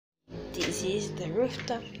This is the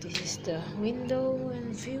rooftop, this is the window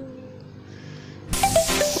and view.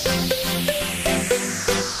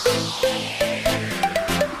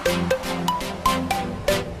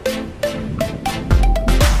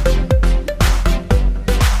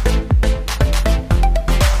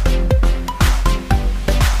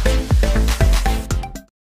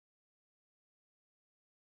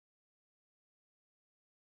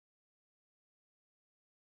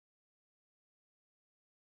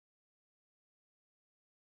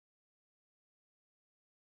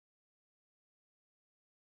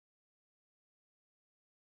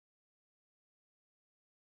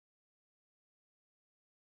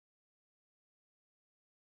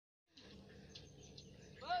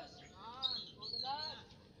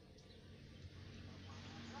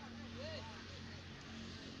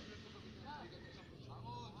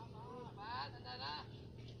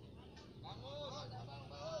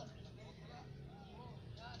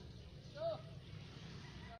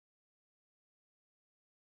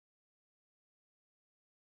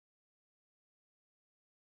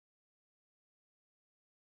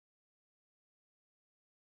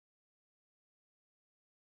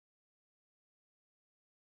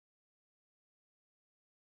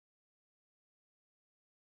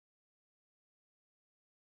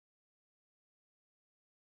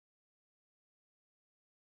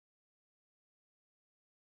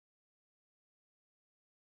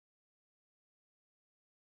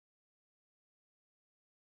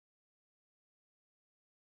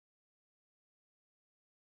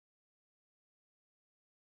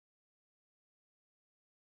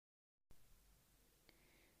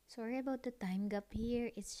 Sorry about the time gap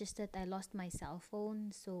here. It's just that I lost my cell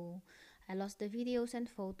phone, so I lost the videos and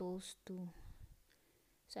photos too.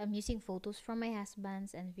 So I'm using photos from my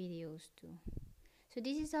husband's and videos too. So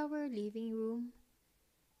this is our living room.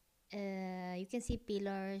 You can see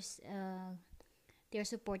pillars. They're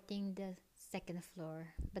supporting the second floor,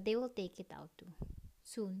 but they will take it out too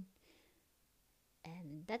soon.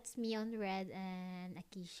 And that's me on red and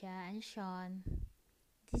Akisha and Sean.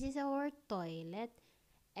 This is our toilet,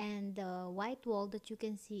 and the white wall that you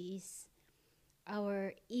can see is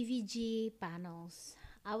our EVG panels.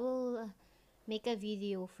 I will make a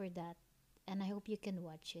video for that, and I hope you can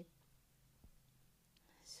watch it.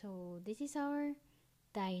 So this is our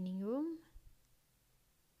dining room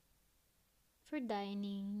for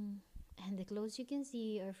dining, and the clothes you can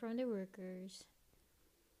see are from the workers.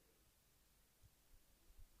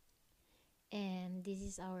 And this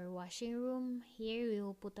is our washing room. Here we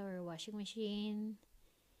will put our washing machine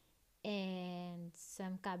and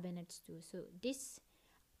some cabinets too. So this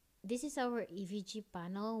is our EVG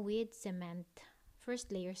panel with cement,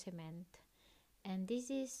 first layer cement, and this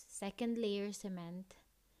is second layer cement,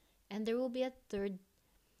 and there will be a third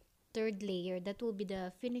layer that will be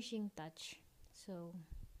the finishing touch. So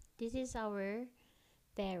this is our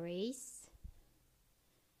terrace,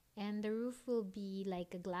 and the roof will be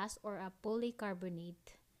like a glass or a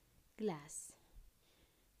polycarbonate glass.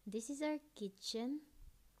 This is our kitchen,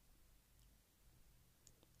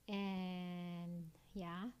 and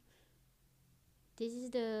yeah, this is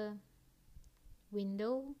the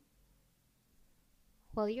window.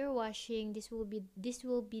 While you're washing, this will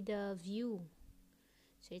be the view,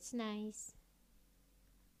 so it's nice.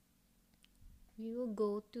 We will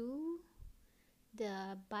go to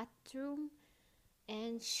the bathroom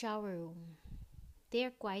and shower room.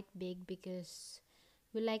 They're quite big because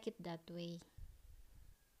we like it that way.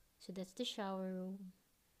 So that's the shower room.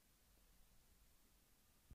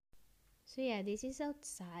 So yeah, this is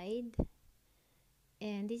outside,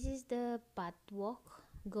 and this is the pathwalk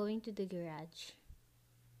going to the garage.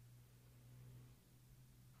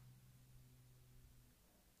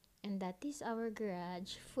 And that is our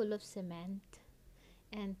garage full of cement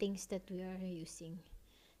and things that we are using.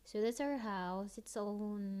 So that's our house. It's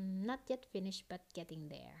all not yet finished but getting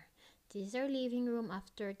there. This is our living room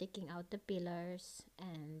after taking out the pillars,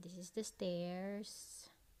 and this is the stairs.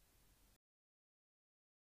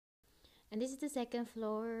 And this is the second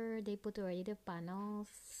floor. They put already the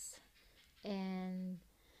panels. And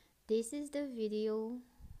this is the video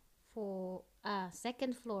for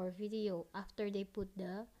second floor video after they put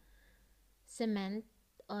the cement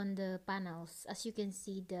on the panels. As you can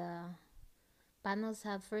see, the panels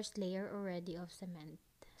have first layer already of cement.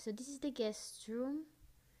 So this is the guest room,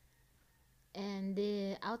 and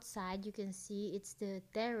the outside you can see it's the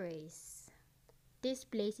terrace. This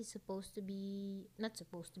place is supposed to be, not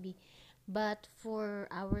supposed to be, but for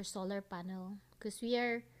our solar panel, because we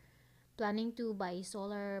are planning to buy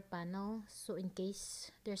solar panel, so in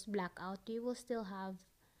case there's blackout, we will still have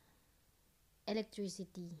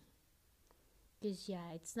electricity. because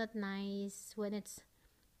yeah, it's not nice when it's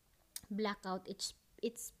blackout. It's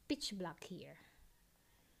pitch black here.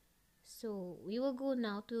 So we will go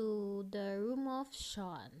now to the room of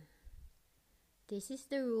Sean. This is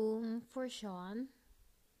the room for Sean.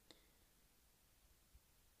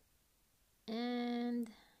 And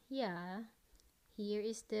yeah, here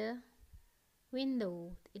is the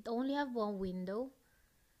window. It only have one window,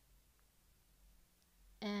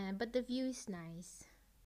 but the view is nice.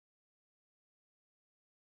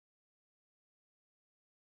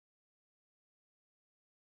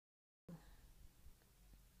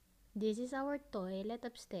 This is our toilet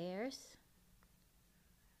upstairs.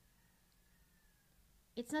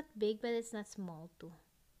 It's not big, but it's not small too.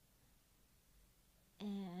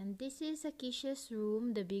 And this is Akisha's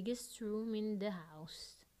room, the biggest room in the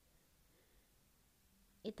house.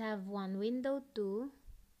 It have one window too.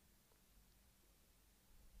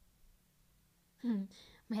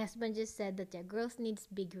 My husband just said that yeah, girls needs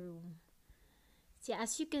big room. See,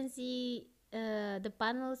 as you can see, the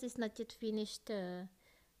panels is not yet finished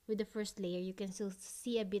with the first layer. You can still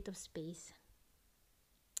see a bit of space.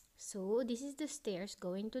 So this is the stairs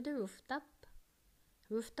going to the rooftop.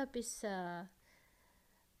 Rooftop is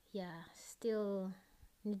yeah, still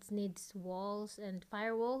needs walls and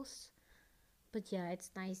firewalls, but yeah,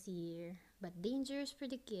 it's nice here, but dangerous for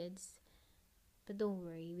the kids. But don't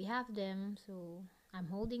worry, we have them, so I'm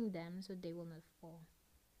holding them so they will not fall.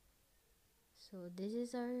 So this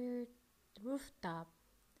is our rooftop.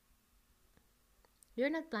 We're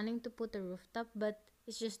not planning to put a rooftop, but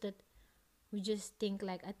it's just that we just think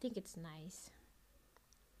like, I think it's nice.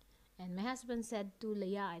 And my husband said to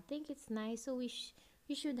Leia, I think it's nice, so we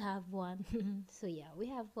should have one. So yeah, we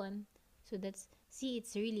have one. So that's, see,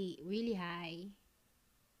 it's really high,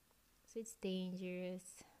 so it's dangerous.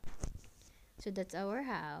 So that's our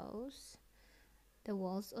house. The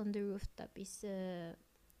walls on the rooftop is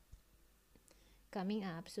coming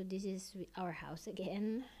up. So this is our house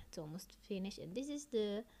again. It's almost finished, and this is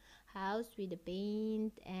the house with the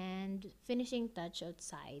paint and finishing touch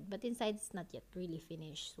outside, but inside it's not yet really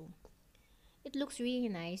finished. So it looks really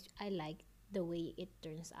nice. I like the way it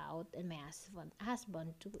turns out, and my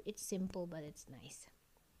husband too. It's simple, but it's nice.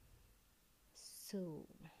 So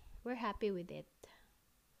we're happy with it.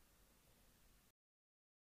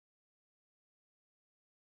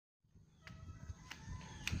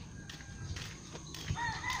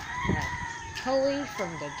 Hallway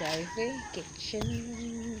from the driveway,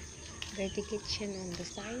 kitchen, dirty kitchen on the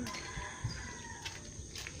side,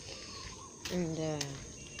 and the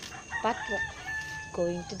pathwalk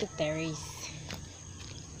going to the terrace.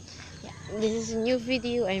 Yeah, this is a new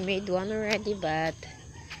video. I made one already, but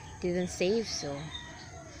didn't save, so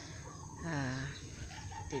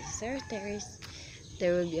this is our terrace.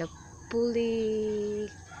 There will be a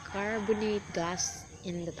polycarbonate glass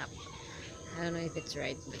in the top. I don't know if it's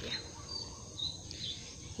right, but yeah.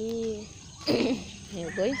 Here, you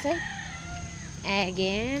go inside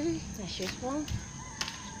again, as usual.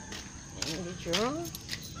 And the drawer.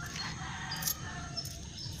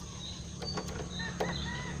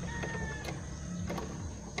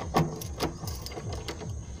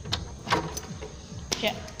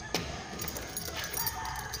 Yeah.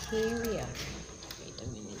 Here we are. Wait a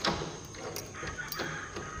minute.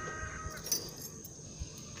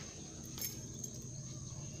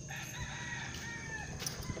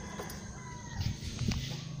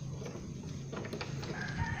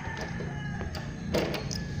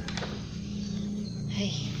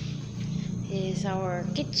 Hey, this is our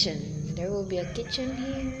kitchen. There will be a kitchen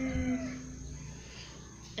here,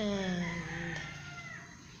 and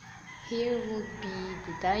here will be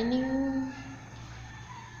the dining room.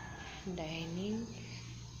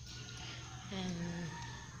 And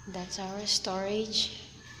that's our storage.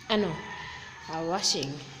 No, our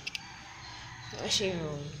washing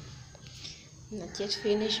room. Not yet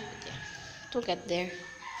finished, but yeah, to get there.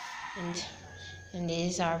 And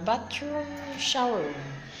this is our bathroom, shower room.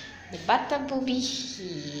 The bathtub will be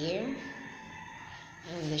here,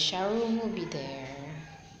 and the shower room will be there,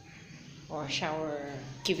 or shower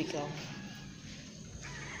cubicle.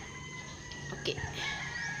 Okay.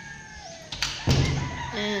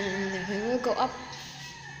 And we will go up.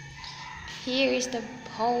 Here is the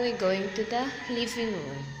hallway going to the living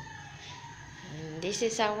room. And this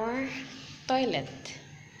is our toilet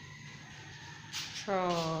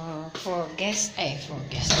for guests.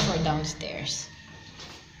 For downstairs.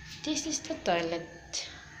 This is the toilet.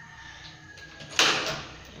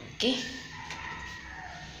 Okay.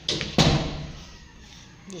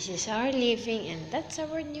 This is our living, and that's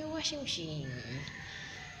our new washing machine.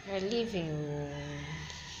 Our living room.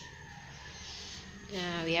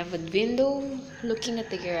 We have a window looking at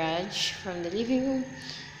the garage from the living room.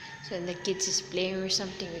 So when the kids is playing or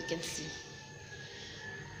something, we can see.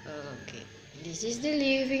 Okay, this is the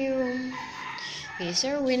living room. Here's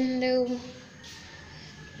our window.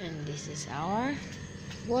 And this is our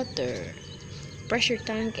water pressure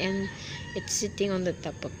tank, and it's sitting on the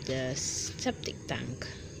top of the septic tank.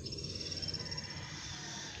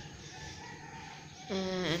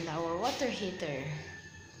 And our water heater,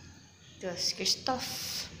 because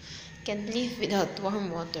Christoph can't live without warm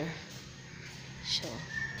water. So,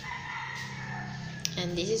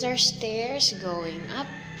 and this is our stairs going up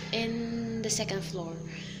in the second floor.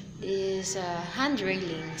 This hand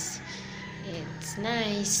railings. It's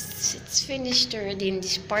nice. It's finished already in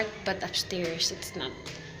this part, but upstairs it's not.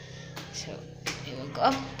 So it will go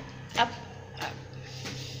up, up, up.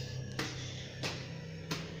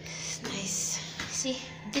 It's nice. See,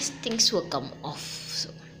 these things will come off. So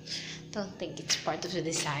don't think it's part of the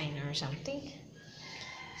design or something.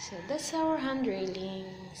 So that's our hand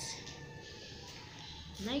railings.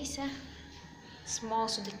 Nice, huh? Small,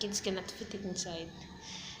 so the kids cannot fit it inside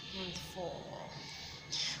and fall.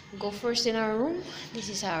 Go first in our room. This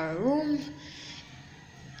is our room,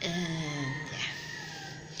 and yeah,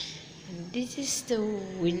 and this is the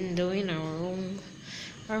window in our room,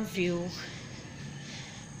 our view,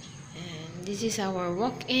 and this is our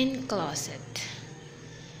walk-in closet.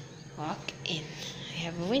 Walk in. I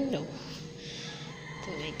have a window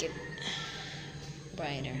to make it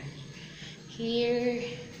brighter. Here,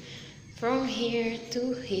 from here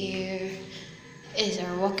to here is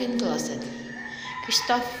our walk-in closet.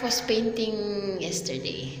 Christoph was painting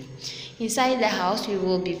yesterday. Inside the house we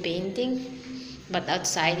will be painting, but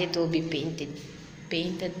outside it will be painted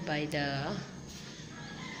by the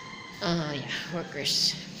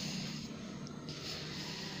workers.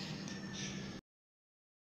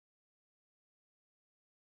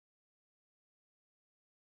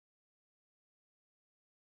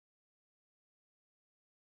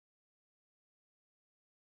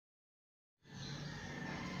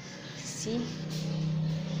 See?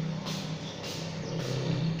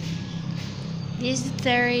 This is the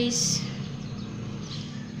terrace.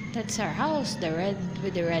 That's our house, the red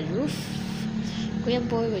with the red roof. Kuya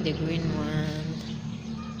boy with the green one.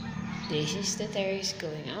 This is the terrace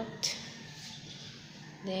going out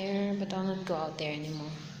there, but I'll not go out there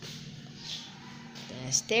anymore.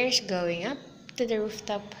 The stairs going up to the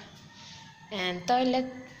rooftop, and toilet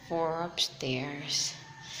for upstairs.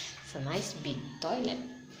 It's a nice big toilet.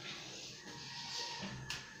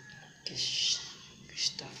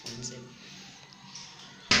 Stuff wants it.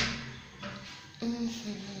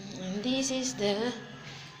 And this is the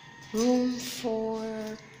room for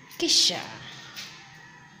Kisha.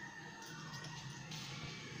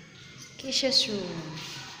 Kisha's room.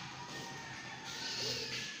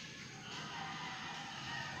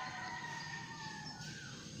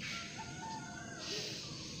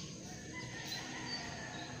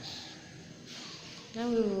 Now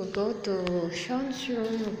we will go to Sean's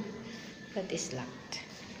room, that is locked.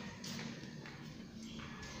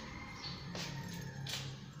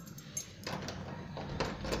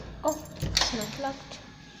 Oh, it's not locked.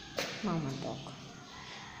 Mama dog.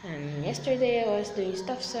 And yesterday I was doing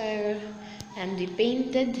stuff, sir, and we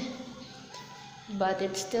painted, but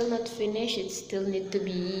it's still not finished. It still need to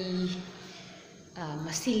be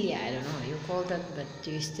masilya. I don't know how you call that, but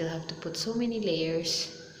you still have to put so many layers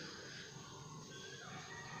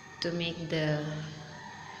to make the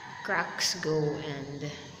cracks go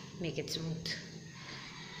and make it smooth.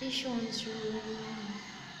 This one's room.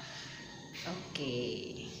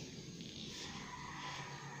 Okay.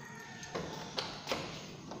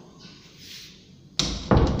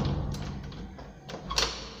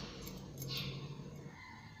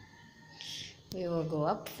 We will go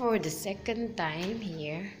up for the second time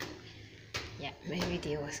here. Yeah, my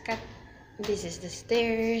video was cut. This is the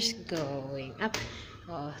stairs going up.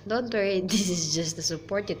 Oh, don't worry, this is just the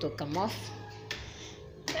support, it will come off.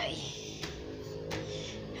 Hi.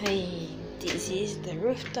 Hi. This is the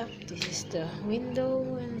rooftop. This is the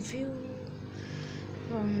window and view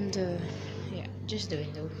from the, just the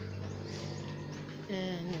window.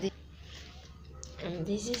 And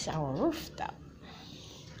this is our rooftop.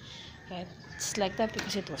 Yeah, it's like that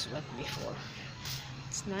because it was wet before.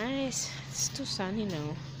 It's nice. It's too sunny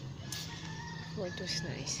now. Before it was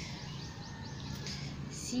nice.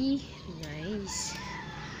 See? Nice.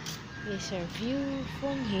 Here's our view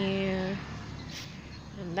from here.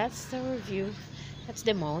 And that's our view. That's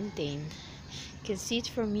the mountain. You can see it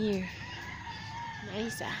from here.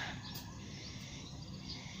 Nice.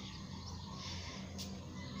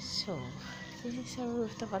 So, this is our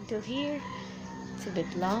rooftop until here. It's a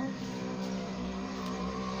bit long.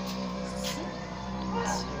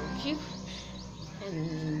 Serve you.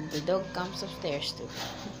 And the dog comes upstairs too.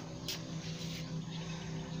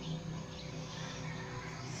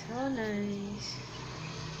 So nice.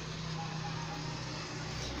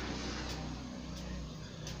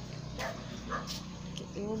 Okay,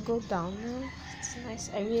 we will go down now. It's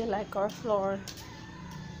nice. I really like our floor.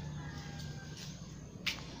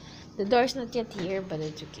 The door's not yet here, but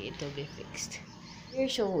it's okay. It will be fixed. Here,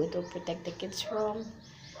 so it will protect the kids from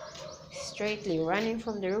straightly running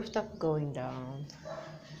from the rooftop going down.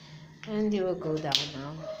 And they will go down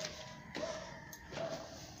now.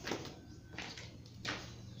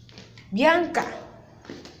 Bianca!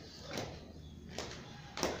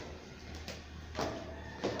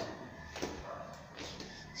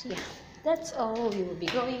 So yeah, that's all. We will be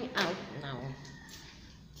going out now.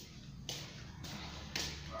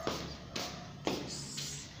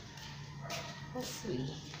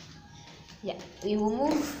 Hopefully. Yeah, we will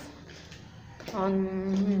move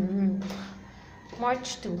on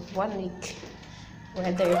March to 1 week.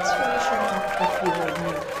 Whether it's finished or not, but we will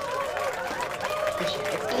move.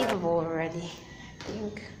 It's livable already, I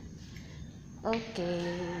think. Okay,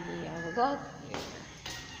 I will go out.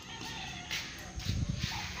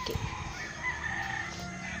 Okay.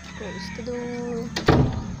 Close the door.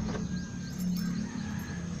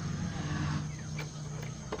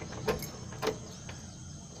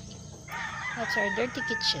 That's our dirty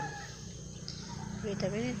kitchen. Wait a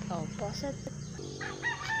minute, I'll pause it.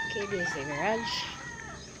 Okay, this is the garage.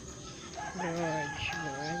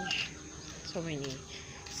 Garage. So many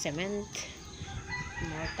cement,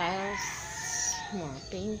 more tiles, more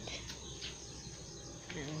paint,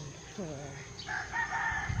 and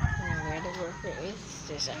where the worker is,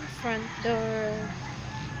 there's our front door,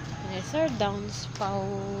 and there's our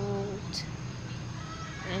downspout,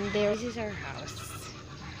 and there is our house.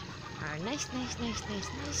 Our nice, very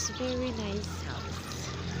nice house.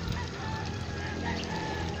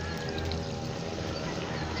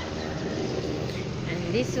 And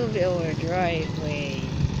this will be our driveway.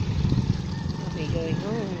 We'll be going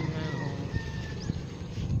home.